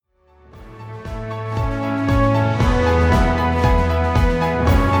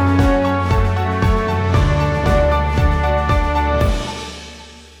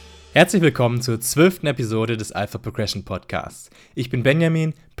Herzlich willkommen zur 12. Episode des Alpha Progression Podcasts. Ich bin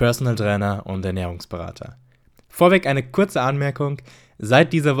Benjamin, Personal Trainer und Ernährungsberater. Vorweg eine kurze Anmerkung.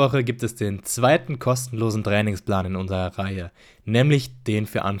 Seit dieser Woche gibt es den zweiten kostenlosen Trainingsplan in unserer Reihe, nämlich den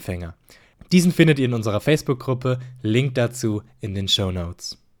für Anfänger. Diesen findet ihr in unserer Facebook-Gruppe, Link dazu in den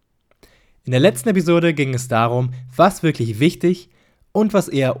Shownotes. In der letzten Episode ging es darum, was wirklich wichtig und was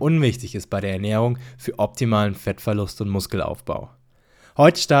eher unwichtig ist bei der Ernährung für optimalen Fettverlust und Muskelaufbau.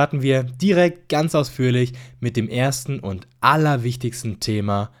 Heute starten wir direkt ganz ausführlich mit dem ersten und allerwichtigsten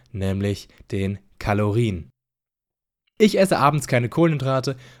Thema, nämlich den Kalorien. Ich esse abends keine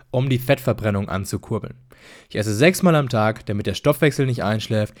Kohlenhydrate, um die Fettverbrennung anzukurbeln. Ich esse 6-mal am Tag, damit der Stoffwechsel nicht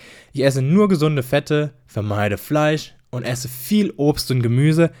einschläft. Ich esse nur gesunde Fette, vermeide Fleisch und esse viel Obst und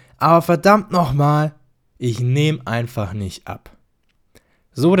Gemüse, aber verdammt nochmal, ich nehme einfach nicht ab.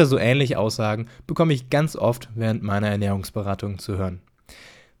 So oder so ähnliche Aussagen bekomme ich ganz oft während meiner Ernährungsberatung zu hören.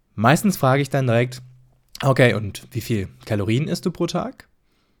 Meistens frage ich dann direkt, okay, und wie viel Kalorien isst du pro Tag?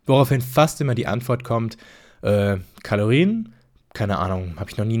 Woraufhin fast immer die Antwort kommt, Kalorien? Keine Ahnung,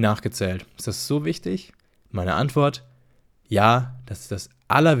 habe ich noch nie nachgezählt. Ist das so wichtig? Meine Antwort, ja, das ist das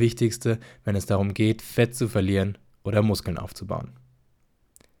Allerwichtigste, wenn es darum geht, Fett zu verlieren oder Muskeln aufzubauen.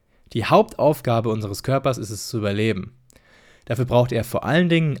 Die Hauptaufgabe unseres Körpers ist es zu überleben. Dafür braucht er vor allen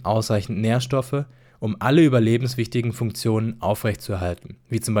Dingen ausreichend Nährstoffe, um alle überlebenswichtigen Funktionen aufrechtzuerhalten,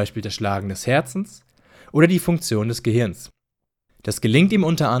 wie zum Beispiel das Schlagen des Herzens oder die Funktion des Gehirns. Das gelingt ihm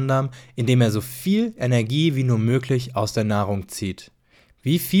unter anderem, indem er so viel Energie wie nur möglich aus der Nahrung zieht.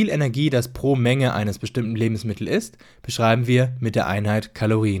 Wie viel Energie das pro Menge eines bestimmten Lebensmittels ist, beschreiben wir mit der Einheit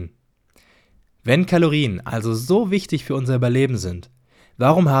Kalorien. Wenn Kalorien also so wichtig für unser Überleben sind,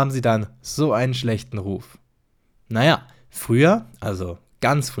 warum haben sie dann so einen schlechten Ruf? Naja, früher, also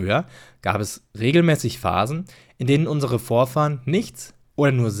ganz früher, gab es regelmäßig Phasen, in denen unsere Vorfahren nichts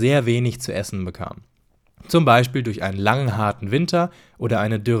oder nur sehr wenig zu essen bekamen. Zum Beispiel durch einen langen, harten Winter oder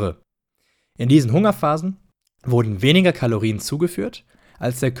eine Dürre. In diesen Hungerphasen wurden weniger Kalorien zugeführt,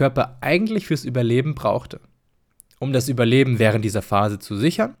 als der Körper eigentlich fürs Überleben brauchte. Um das Überleben während dieser Phase zu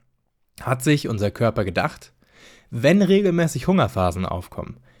sichern, hat sich unser Körper gedacht, wenn regelmäßig Hungerphasen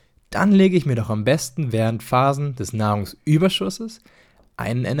aufkommen, dann lege ich mir doch am besten während Phasen des Nahrungsüberschusses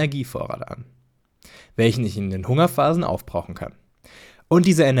einen Energievorrat an, welchen ich in den Hungerphasen aufbrauchen kann. Und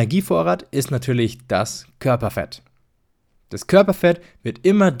dieser Energievorrat ist natürlich das Körperfett. Das Körperfett wird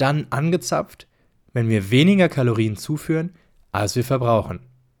immer dann angezapft, wenn wir weniger Kalorien zuführen, als wir verbrauchen.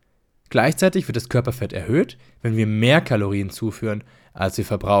 Gleichzeitig wird das Körperfett erhöht, wenn wir mehr Kalorien zuführen, als wir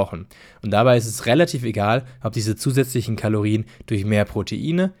verbrauchen. Und dabei ist es relativ egal, ob diese zusätzlichen Kalorien durch mehr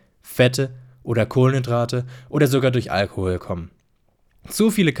Proteine, Fette oder Kohlenhydrate oder sogar durch Alkohol kommen.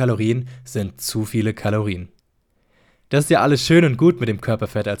 Zu viele Kalorien sind zu viele Kalorien. Das ist ja alles schön und gut mit dem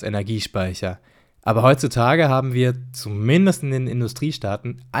Körperfett als Energiespeicher. Aber heutzutage haben wir, zumindest in den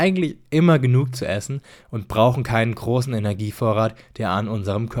Industriestaaten, eigentlich immer genug zu essen und brauchen keinen großen Energievorrat, der an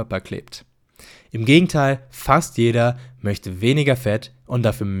unserem Körper klebt. Im Gegenteil, fast jeder möchte weniger Fett und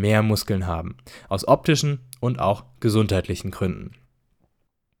dafür mehr Muskeln haben, aus optischen und auch gesundheitlichen Gründen.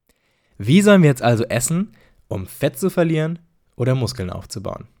 Wie sollen wir jetzt also essen, um Fett zu verlieren oder Muskeln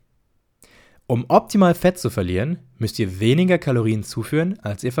aufzubauen? Um optimal Fett zu verlieren, müsst ihr weniger Kalorien zuführen,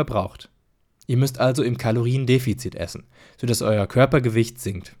 als ihr verbraucht. Ihr müsst also im Kaloriendefizit essen, sodass euer Körpergewicht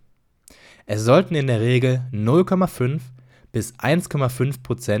sinkt. Es sollten in der Regel 0,5 bis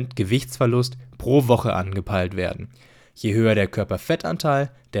 1,5% Gewichtsverlust pro Woche angepeilt werden. Je höher der Körperfettanteil,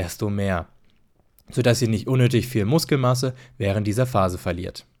 desto mehr, sodass ihr nicht unnötig viel Muskelmasse während dieser Phase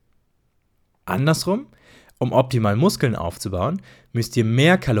verliert. Andersrum, um optimal Muskeln aufzubauen, müsst ihr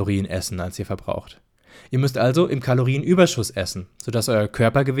mehr Kalorien essen, als ihr verbraucht. Ihr müsst also im Kalorienüberschuss essen, sodass euer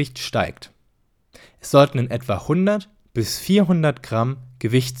Körpergewicht steigt. Es sollten in etwa 100 bis 400 Gramm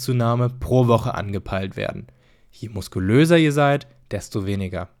Gewichtszunahme pro Woche angepeilt werden. Je muskulöser ihr seid, desto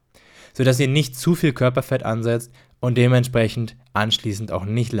weniger. Sodass ihr nicht zu viel Körperfett ansetzt und dementsprechend anschließend auch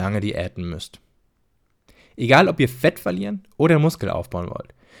nicht lange diäten müsst. Egal, ob ihr Fett verlieren oder Muskel aufbauen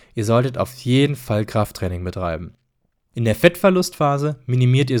wollt, ihr solltet auf jeden Fall Krafttraining betreiben. In der Fettverlustphase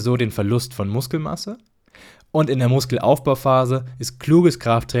minimiert ihr so den Verlust von Muskelmasse und in der Muskelaufbauphase ist kluges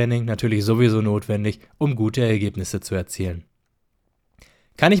Krafttraining natürlich sowieso notwendig, um gute Ergebnisse zu erzielen.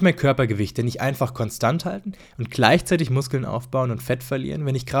 Kann ich mein Körpergewicht denn nicht einfach konstant halten und gleichzeitig Muskeln aufbauen und Fett verlieren,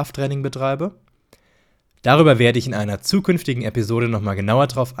 wenn ich Krafttraining betreibe? Darüber werde ich in einer zukünftigen Episode nochmal genauer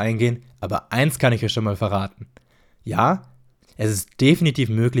drauf eingehen, aber eins kann ich euch schon mal verraten. Ja, es ist definitiv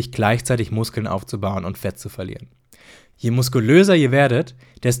möglich, gleichzeitig Muskeln aufzubauen und Fett zu verlieren. Je muskulöser ihr werdet,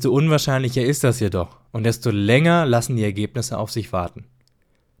 desto unwahrscheinlicher ist das jedoch und desto länger lassen die Ergebnisse auf sich warten.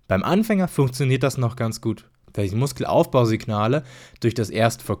 Beim Anfänger funktioniert das noch ganz gut, da die Muskelaufbausignale durch das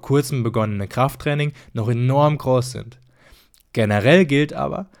erst vor kurzem begonnene Krafttraining noch enorm groß sind. Generell gilt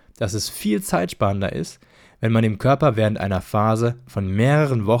aber, dass es viel zeitsparender ist, wenn man dem Körper während einer Phase von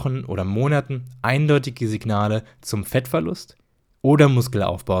mehreren Wochen oder Monaten eindeutige Signale zum Fettverlust oder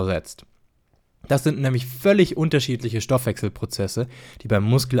Muskelaufbau setzt. Das sind nämlich völlig unterschiedliche Stoffwechselprozesse, die beim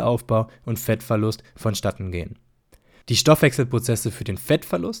Muskelaufbau und Fettverlust vonstatten gehen. Die Stoffwechselprozesse für den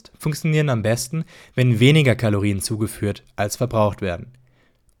Fettverlust funktionieren am besten, wenn weniger Kalorien zugeführt als verbraucht werden.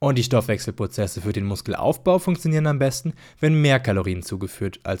 Und die Stoffwechselprozesse für den Muskelaufbau funktionieren am besten, wenn mehr Kalorien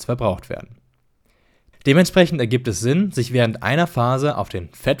zugeführt als verbraucht werden. Dementsprechend ergibt es Sinn, sich während einer Phase auf den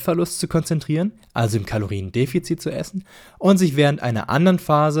Fettverlust zu konzentrieren, also im Kaloriendefizit zu essen, und sich während einer anderen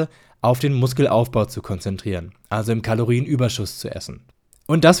Phase auf den Muskelaufbau zu konzentrieren, also im Kalorienüberschuss zu essen.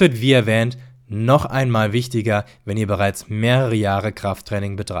 Und das wird, wie erwähnt, noch einmal wichtiger, wenn ihr bereits mehrere Jahre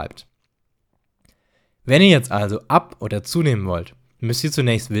Krafttraining betreibt. Wenn ihr jetzt also ab- oder zunehmen wollt, müsst ihr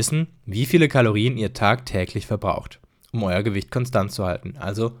zunächst wissen, wie viele Kalorien ihr tagtäglich verbraucht, um euer Gewicht konstant zu halten,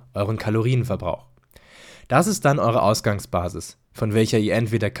 also euren Kalorienverbrauch. Das ist dann eure Ausgangsbasis, von welcher ihr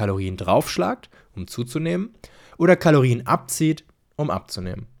entweder Kalorien draufschlagt, um zuzunehmen, oder Kalorien abzieht, um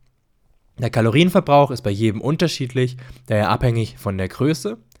abzunehmen. Der Kalorienverbrauch ist bei jedem unterschiedlich, da er abhängig von der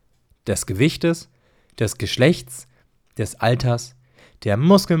Größe, des Gewichtes, des Geschlechts, des Alters, der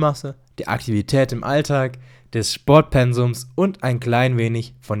Muskelmasse, der Aktivität im Alltag, des Sportpensums und ein klein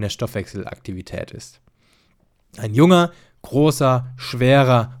wenig von der Stoffwechselaktivität ist. Ein junger, großer,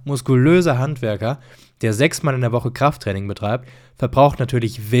 schwerer, muskulöser Handwerker, der 6-mal in der Woche Krafttraining betreibt, verbraucht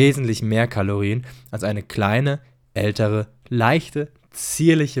natürlich wesentlich mehr Kalorien als eine kleine, ältere, leichte,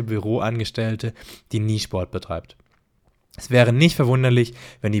 zierliche Büroangestellte, die nie Sport betreibt. Es wäre nicht verwunderlich,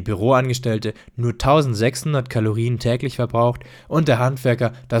 wenn die Büroangestellte nur 1600 Kalorien täglich verbraucht und der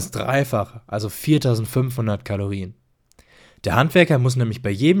Handwerker das Dreifache, also 4500 Kalorien. Der Handwerker muss nämlich bei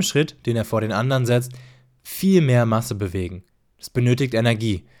jedem Schritt, den er vor den anderen setzt, viel mehr Masse bewegen. Das benötigt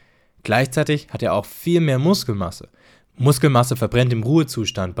Energie. Gleichzeitig hat er auch viel mehr Muskelmasse. Muskelmasse verbrennt im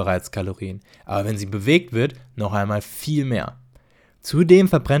Ruhezustand bereits Kalorien, aber wenn sie bewegt wird, noch einmal viel mehr. Zudem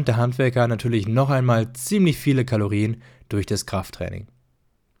verbrennt der Handwerker natürlich noch einmal ziemlich viele Kalorien durch das Krafttraining.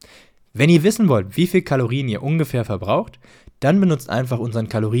 Wenn ihr wissen wollt, wie viel Kalorien ihr ungefähr verbraucht, dann benutzt einfach unseren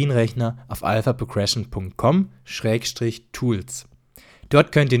Kalorienrechner auf alphaprogression.com/tools.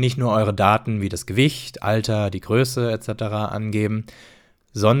 Dort könnt ihr nicht nur eure Daten wie das Gewicht, Alter, die Größe etc. angeben,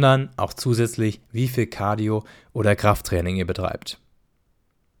 sondern auch zusätzlich, wie viel Cardio oder Krafttraining ihr betreibt.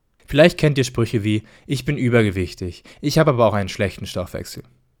 Vielleicht kennt ihr Sprüche wie: Ich bin übergewichtig, ich habe aber auch einen schlechten Stoffwechsel.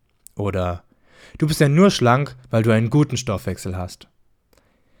 Oder: Du bist ja nur schlank, weil du einen guten Stoffwechsel hast.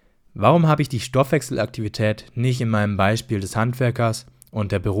 Warum habe ich die Stoffwechselaktivität nicht in meinem Beispiel des Handwerkers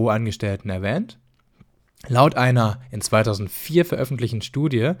und der Büroangestellten erwähnt? Laut einer in 2004 veröffentlichten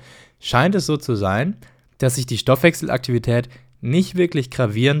Studie scheint es so zu sein, dass sich die Stoffwechselaktivität nicht wirklich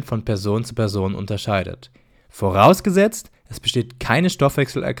gravierend von Person zu Person unterscheidet. Vorausgesetzt, es besteht keine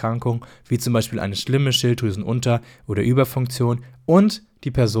Stoffwechselerkrankung, wie zum Beispiel eine schlimme Schilddrüsenunter- oder Überfunktion, und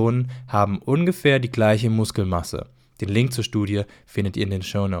die Personen haben ungefähr die gleiche Muskelmasse. Den Link zur Studie findet ihr in den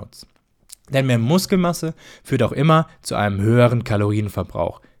Shownotes. Denn mehr Muskelmasse führt auch immer zu einem höheren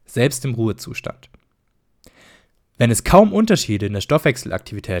Kalorienverbrauch, selbst im Ruhezustand. Wenn es kaum Unterschiede in der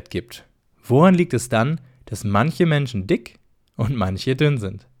Stoffwechselaktivität gibt, woran liegt es dann, dass manche Menschen dick und manche dünn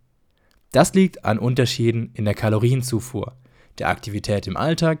sind? Das liegt an Unterschieden in der Kalorienzufuhr, der Aktivität im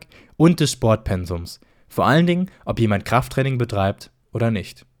Alltag und des Sportpensums. Vor allen Dingen, ob jemand Krafttraining betreibt oder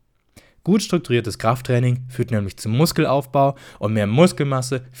nicht. Gut strukturiertes Krafttraining führt nämlich zum Muskelaufbau und mehr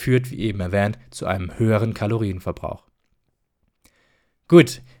Muskelmasse führt, wie eben erwähnt, zu einem höheren Kalorienverbrauch.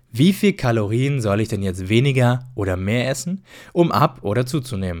 Gut, wie viel Kalorien soll ich denn jetzt weniger oder mehr essen, um ab- oder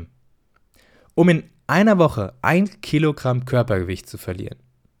zuzunehmen? Um in einer Woche 1 Kilogramm Körpergewicht zu verlieren,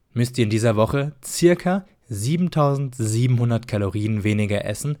 müsst ihr in dieser Woche ca. 7700 Kalorien weniger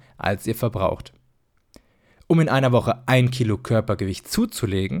essen, als ihr verbraucht. Um in einer Woche 1 Kilo Körpergewicht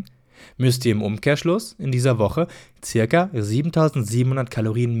zuzulegen, müsst ihr im Umkehrschluss in dieser Woche ca. 7700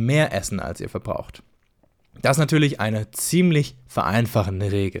 Kalorien mehr essen, als ihr verbraucht. Das ist natürlich eine ziemlich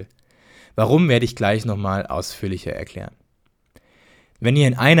vereinfachende Regel. Warum, werde ich gleich nochmal ausführlicher erklären. Wenn ihr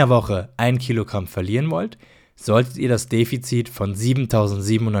in einer Woche 1 Kilogramm verlieren wollt, solltet ihr das Defizit von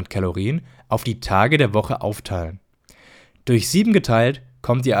 7700 Kalorien auf die Tage der Woche aufteilen. Durch 7 geteilt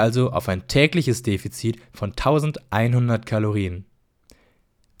kommt ihr also auf ein tägliches Defizit von 1100 Kalorien.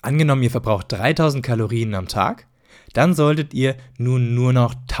 Angenommen, ihr verbraucht 3000 Kalorien am Tag, dann solltet ihr nun nur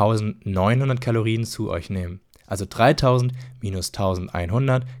noch 1900 Kalorien zu euch nehmen, Also 3000 minus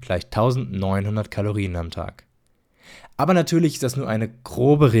 1100 gleich 1900 Kalorien am Tag. Aber natürlich ist das nur eine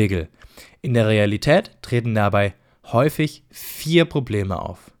grobe Regel. In der Realität treten dabei häufig 4 Probleme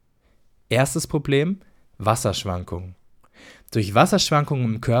auf. Erstes Problem: Wasserschwankungen. Durch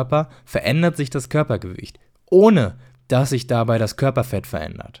Wasserschwankungen im Körper verändert sich das Körpergewicht, ohne dass sich dabei das Körperfett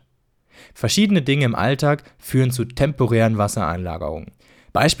verändert. Verschiedene Dinge im Alltag führen zu temporären Wassereinlagerungen.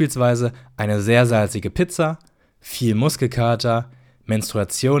 Beispielsweise eine sehr salzige Pizza, viel Muskelkater,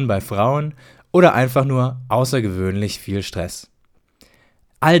 Menstruation bei Frauen oder einfach nur außergewöhnlich viel Stress.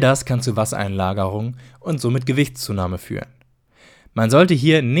 All das kann zu Wassereinlagerungen und somit Gewichtszunahme führen. Man sollte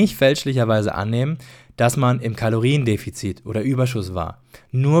hier nicht fälschlicherweise annehmen, dass man im Kaloriendefizit oder Überschuss war,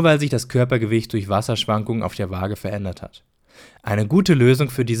 nur weil sich das Körpergewicht durch Wasserschwankungen auf der Waage verändert hat. Eine gute Lösung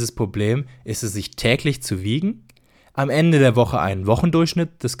für dieses Problem ist es, sich täglich zu wiegen, am Ende der Woche einen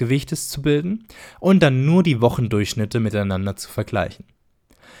Wochendurchschnitt des Gewichtes zu bilden und dann nur die Wochendurchschnitte miteinander zu vergleichen.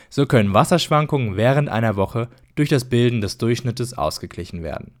 So können Wasserschwankungen während einer Woche durch das Bilden des Durchschnittes ausgeglichen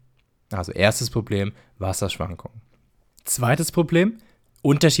werden. Also erstes Problem: Wasserschwankungen. Zweites Problem: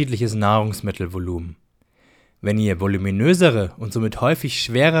 unterschiedliches Nahrungsmittelvolumen. Wenn ihr voluminösere und somit häufig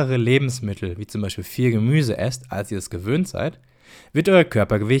schwerere Lebensmittel, wie zum Beispiel viel Gemüse esst, als ihr es gewöhnt seid, wird euer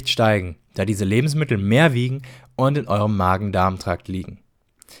Körpergewicht steigen, da diese Lebensmittel mehr wiegen und in eurem Magen-Darm-Trakt liegen.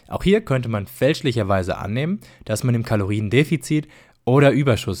 Auch hier könnte man fälschlicherweise annehmen, dass man im Kaloriendefizit oder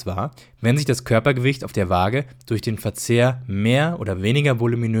Überschuss war, wenn sich das Körpergewicht auf der Waage durch den Verzehr mehr oder weniger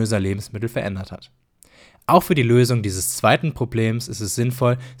voluminöser Lebensmittel verändert hat. Auch für die Lösung dieses zweiten Problems ist es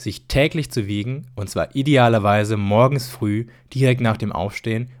sinnvoll, sich täglich zu wiegen, und zwar idealerweise morgens früh, direkt nach dem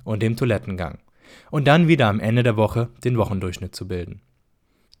Aufstehen und dem Toilettengang, und dann wieder am Ende der Woche den Wochendurchschnitt zu bilden.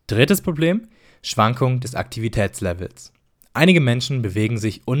 Drittes Problem: Schwankung des Aktivitätslevels. Einige Menschen bewegen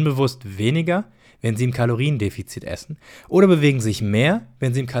sich unbewusst weniger, wenn sie im Kaloriendefizit essen, oder bewegen sich mehr,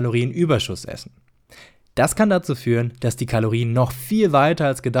 wenn sie im Kalorienüberschuss essen. Das kann dazu führen, dass die Kalorien noch viel weiter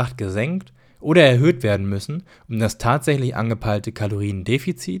als gedacht gesenkt oder erhöht werden müssen, um das tatsächlich angepeilte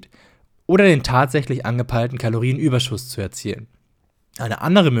Kaloriendefizit oder den tatsächlich angepeilten Kalorienüberschuss zu erzielen. Eine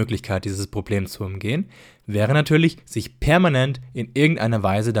andere Möglichkeit, dieses Problem zu umgehen, wäre natürlich, sich permanent in irgendeiner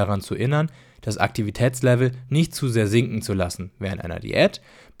Weise daran zu erinnern, das Aktivitätslevel nicht zu sehr sinken zu lassen während einer Diät,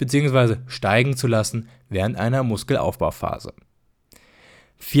 bzw. steigen zu lassen während einer Muskelaufbauphase.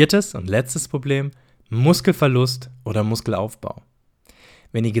 Viertes und letztes Problem: Muskelverlust oder Muskelaufbau.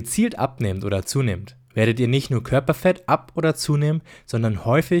 Wenn ihr gezielt abnehmt oder zunehmt, werdet ihr nicht nur Körperfett ab- oder zunehmen, sondern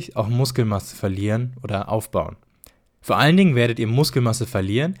häufig auch Muskelmasse verlieren oder aufbauen. Vor allen Dingen werdet ihr Muskelmasse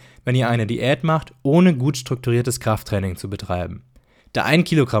verlieren, wenn ihr eine Diät macht, ohne gut strukturiertes Krafttraining zu betreiben. Da 1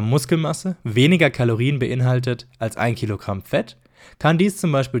 Kilogramm Muskelmasse weniger Kalorien beinhaltet als 1 Kilogramm Fett, kann dies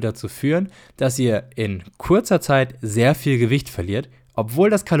zum Beispiel dazu führen, dass ihr in kurzer Zeit sehr viel Gewicht verliert, obwohl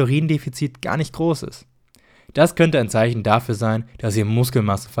das Kaloriendefizit gar nicht groß ist. Das könnte ein Zeichen dafür sein, dass ihr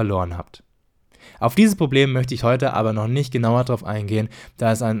Muskelmasse verloren habt. Auf dieses Problem möchte ich heute aber noch nicht genauer drauf eingehen,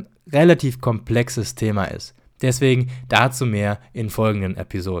 da es ein relativ komplexes Thema ist. Deswegen dazu mehr in folgenden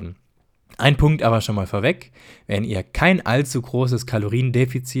Episoden. Ein Punkt aber schon mal vorweg: Wenn ihr kein allzu großes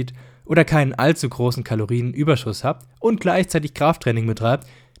Kaloriendefizit oder keinen allzu großen Kalorienüberschuss habt und gleichzeitig Krafttraining betreibt,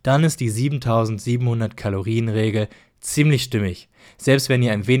 dann ist die 7700 Kalorien-Regel ziemlich stimmig, selbst wenn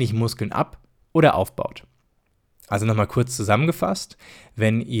ihr ein wenig Muskeln ab- oder aufbaut. Also nochmal kurz zusammengefasst: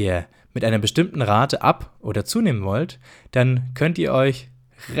 Wenn ihr mit einer bestimmten Rate ab- oder zunehmen wollt, dann könnt ihr euch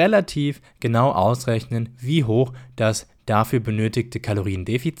relativ genau ausrechnen, wie hoch das dafür benötigte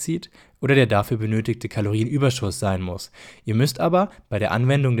Kaloriendefizit oder der dafür benötigte Kalorienüberschuss sein muss. Ihr müsst aber bei der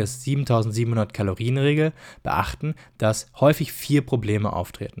Anwendung des 7700 Kalorien-Regel beachten, dass häufig 4 Probleme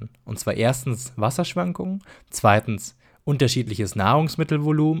auftreten. Und zwar erstens Wasserschwankungen, zweitens unterschiedliches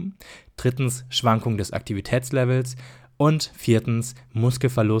Nahrungsmittelvolumen, drittens Schwankung des Aktivitätslevels und viertens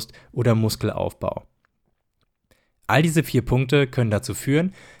Muskelverlust oder Muskelaufbau. All diese 4 Punkte können dazu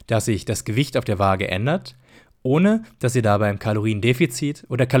führen, dass sich das Gewicht auf der Waage ändert, ohne dass ihr dabei im Kaloriendefizit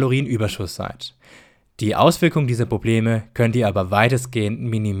oder Kalorienüberschuss seid. Die Auswirkungen dieser Probleme könnt ihr aber weitestgehend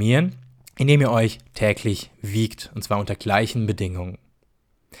minimieren, indem ihr euch täglich wiegt, und zwar unter gleichen Bedingungen.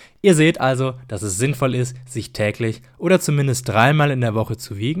 Ihr seht also, dass es sinnvoll ist, sich täglich oder zumindest 3-mal in der Woche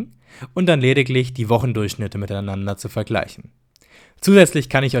zu wiegen und dann lediglich die Wochendurchschnitte miteinander zu vergleichen. Zusätzlich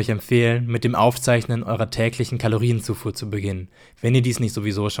kann ich euch empfehlen, mit dem Aufzeichnen eurer täglichen Kalorienzufuhr zu beginnen, wenn ihr dies nicht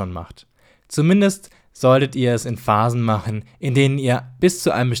sowieso schon macht. Zumindest solltet ihr es in Phasen machen, in denen ihr bis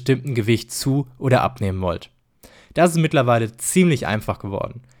zu einem bestimmten Gewicht zu- oder abnehmen wollt. Das ist mittlerweile ziemlich einfach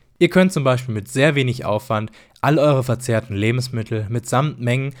geworden. Ihr könnt zum Beispiel mit sehr wenig Aufwand all eure verzehrten Lebensmittel mitsamt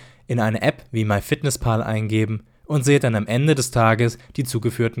Mengen in eine App wie MyFitnessPal eingeben und seht dann am Ende des Tages die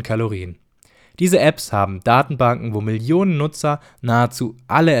zugeführten Kalorien. Diese Apps haben Datenbanken, wo Millionen Nutzer nahezu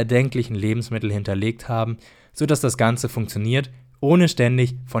alle erdenklichen Lebensmittel hinterlegt haben, sodass das Ganze funktioniert, ohne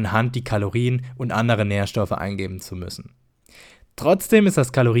ständig von Hand die Kalorien und andere Nährstoffe eingeben zu müssen. Trotzdem ist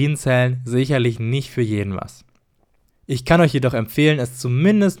das Kalorienzählen sicherlich nicht für jeden was. Ich kann euch jedoch empfehlen, es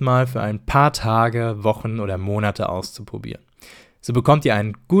zumindest mal für ein paar Tage, Wochen oder Monate auszuprobieren. So bekommt ihr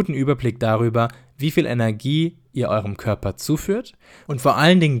einen guten Überblick darüber, wie viel Energie ihr eurem Körper zuführt und vor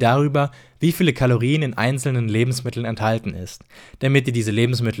allen Dingen darüber, wie viele Kalorien in einzelnen Lebensmitteln enthalten ist, damit ihr diese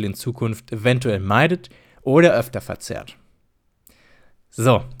Lebensmittel in Zukunft eventuell meidet oder öfter verzehrt.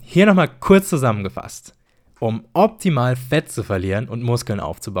 So, hier nochmal kurz zusammengefasst. Um optimal Fett zu verlieren und Muskeln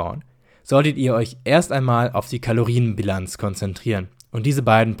aufzubauen, solltet ihr euch erst einmal auf die Kalorienbilanz konzentrieren und diese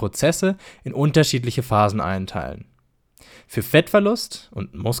beiden Prozesse in unterschiedliche Phasen einteilen. Für Fettverlust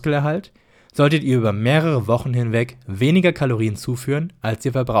und Muskelerhalt solltet ihr über mehrere Wochen hinweg weniger Kalorien zuführen, als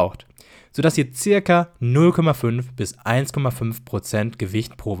ihr verbraucht, sodass ihr ca. 0,5 bis 1,5%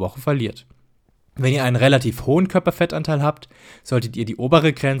 Gewicht pro Woche verliert. Wenn ihr einen relativ hohen Körperfettanteil habt, solltet ihr die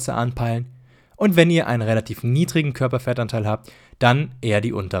obere Grenze anpeilen und wenn ihr einen relativ niedrigen Körperfettanteil habt, dann eher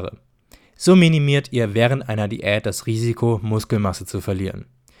die untere. So minimiert ihr während einer Diät das Risiko, Muskelmasse zu verlieren.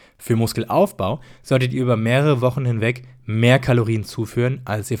 Für Muskelaufbau solltet ihr über mehrere Wochen hinweg mehr Kalorien zuführen,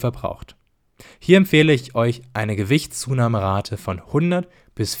 als ihr verbraucht. Hier empfehle ich euch, eine Gewichtszunahmerate von 100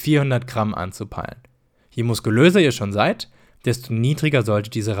 bis 400 Gramm anzupeilen. Je muskulöser ihr schon seid, desto niedriger sollte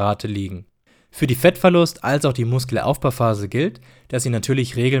diese Rate liegen. Für die Fettverlust- als auch die Muskelaufbauphase gilt, dass ihr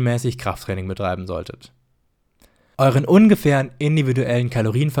natürlich regelmäßig Krafttraining betreiben solltet. Euren ungefähren individuellen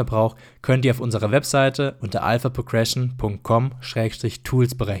Kalorienverbrauch könnt ihr auf unserer Webseite unter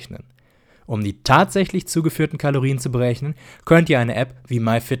alphaprogression.com/tools berechnen. Um die tatsächlich zugeführten Kalorien zu berechnen, könnt ihr eine App wie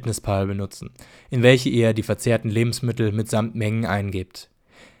MyFitnessPal benutzen, in welche ihr die verzehrten Lebensmittel mitsamt Mengen eingebt.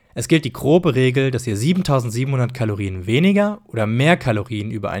 Es gilt die grobe Regel, dass ihr 7700 Kalorien weniger oder mehr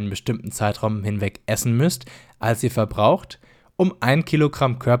Kalorien über einen bestimmten Zeitraum hinweg essen müsst, als ihr verbraucht, um 1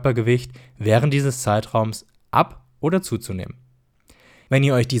 Kilogramm Körpergewicht während dieses Zeitraums ab- oder zuzunehmen. Wenn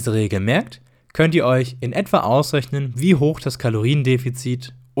ihr euch diese Regel merkt, könnt ihr euch in etwa ausrechnen, wie hoch das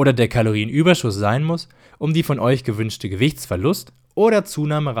Kaloriendefizit oder der Kalorienüberschuss sein muss, um die von euch gewünschte Gewichtsverlust- oder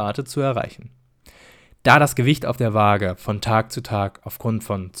Zunahmerate zu erreichen. Da das Gewicht auf der Waage von Tag zu Tag aufgrund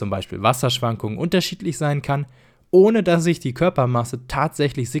von zum Beispiel Wasserschwankungen unterschiedlich sein kann, ohne dass sich die Körpermasse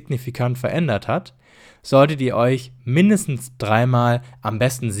tatsächlich signifikant verändert hat, solltet ihr euch mindestens 3-mal, am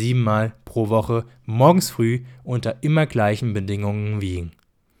besten 7-mal pro Woche morgens früh unter immer gleichen Bedingungen wiegen.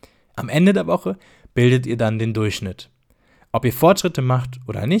 Am Ende der Woche bildet ihr dann den Durchschnitt. Ob ihr Fortschritte macht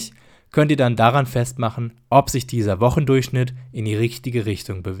oder nicht, könnt ihr dann daran festmachen, ob sich dieser Wochendurchschnitt in die richtige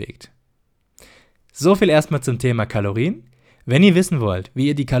Richtung bewegt. So viel erstmal zum Thema Kalorien. Wenn ihr wissen wollt, wie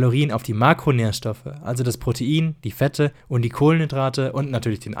ihr die Kalorien auf die Makronährstoffe, also das Protein, die Fette und die Kohlenhydrate und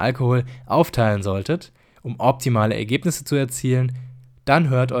natürlich den Alkohol aufteilen solltet, um optimale Ergebnisse zu erzielen, dann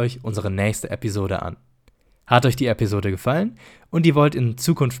hört euch unsere nächste Episode an. Hat euch die Episode gefallen und ihr wollt in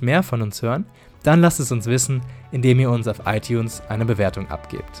Zukunft mehr von uns hören, dann lasst es uns wissen, indem ihr uns auf iTunes eine Bewertung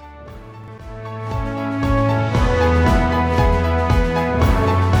abgebt.